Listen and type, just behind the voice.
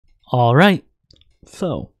Alright,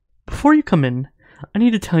 so before you come in, I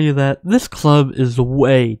need to tell you that this club is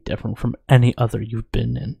way different from any other you've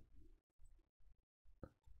been in.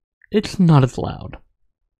 It's not as loud,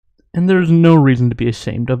 and there's no reason to be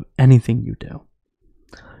ashamed of anything you do.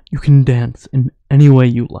 You can dance in any way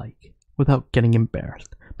you like without getting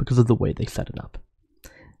embarrassed because of the way they set it up.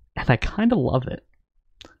 And I kinda love it.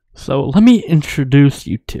 So let me introduce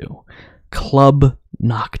you to Club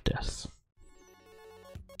Noctis.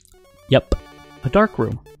 Yep, a dark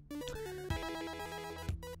room.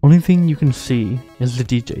 Only thing you can see is the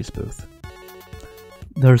DJ's booth.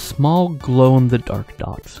 There are small glow-in-the-dark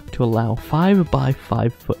dots to allow 5 by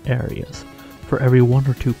 5 foot areas for every 1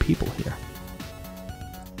 or 2 people here.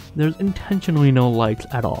 There's intentionally no lights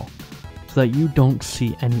at all, so that you don't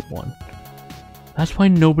see anyone. That's why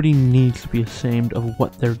nobody needs to be ashamed of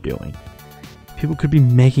what they're doing. People could be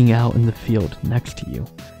making out in the field next to you,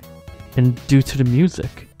 and due to the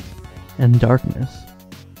music and darkness,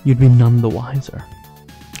 you'd be none the wiser.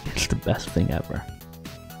 It's the best thing ever.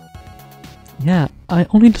 Yeah, I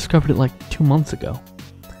only discovered it like 2 months ago.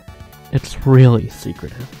 It's really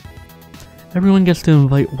secretive. Everyone gets to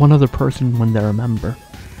invite one other person when they're a member,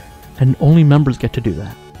 and only members get to do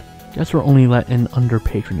that. Guests are only let in under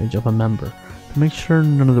patronage of a member to make sure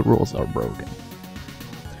none of the rules are broken.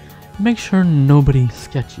 Make sure nobody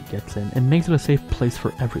sketchy gets in and makes it a safe place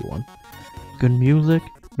for everyone. Good music,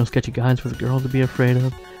 no sketchy guys for the girls to be afraid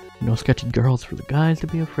of, no sketchy girls for the guys to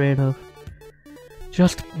be afraid of.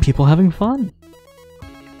 Just people having fun.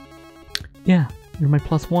 Yeah, you're my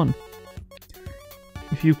 +1.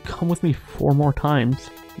 If you come with me 4 more times,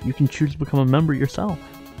 you can choose to become a member yourself,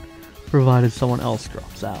 provided someone else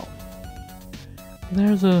drops out.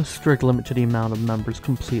 There's a strict limit to the amount of members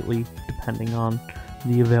completely depending on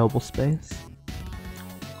the available space.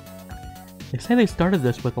 They say they started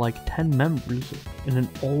this with like 10 members in an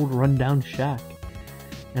old rundown shack,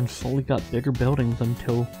 and slowly got bigger buildings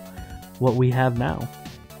until what we have now.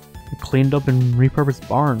 A cleaned up and repurposed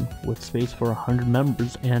barn with space for 100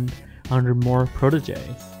 members and 100 more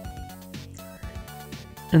proteges.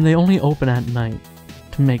 And they only open at night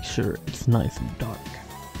to make sure it's nice and dark.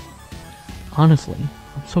 Honestly,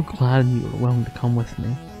 I'm so glad you were willing to come with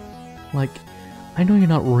me. Like, I know you're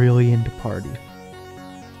not really into parties,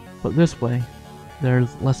 but this way,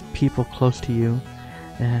 there's less people close to you,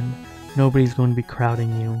 and nobody's going to be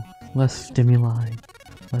crowding you, less stimuli,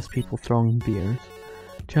 less people throwing beers.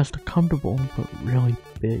 Just a comfortable but really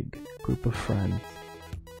big group of friends.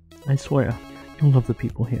 I swear, you'll love the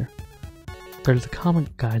people here. There's the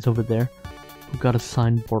comic guys over there who got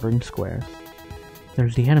assigned bordering squares.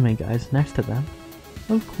 There's the anime guys next to them.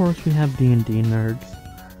 Of course we have D&D nerds,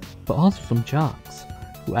 but also some jocks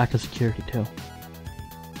who act as security too.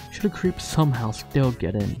 Should a creep somehow still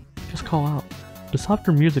get in, just call out. The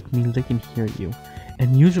softer music means they can hear you,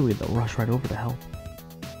 and usually they'll rush right over to help.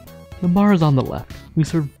 The bar is on the left. We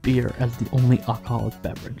serve beer as the only alcoholic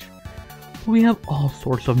beverage. But we have all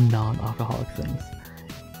sorts of non-alcoholic things,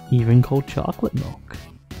 even cold chocolate milk.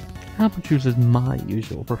 Apple juice is my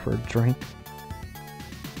usual preferred drink.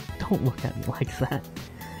 Don't look at me like that.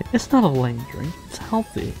 It's not a lame drink, it's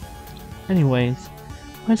healthy. Anyways,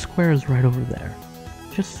 my square is right over there.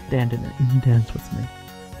 Just stand in it and dance with me.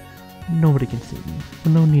 Nobody can see me, so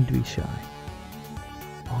no need to be shy.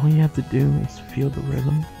 All you have to do is feel the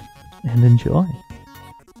rhythm and enjoy.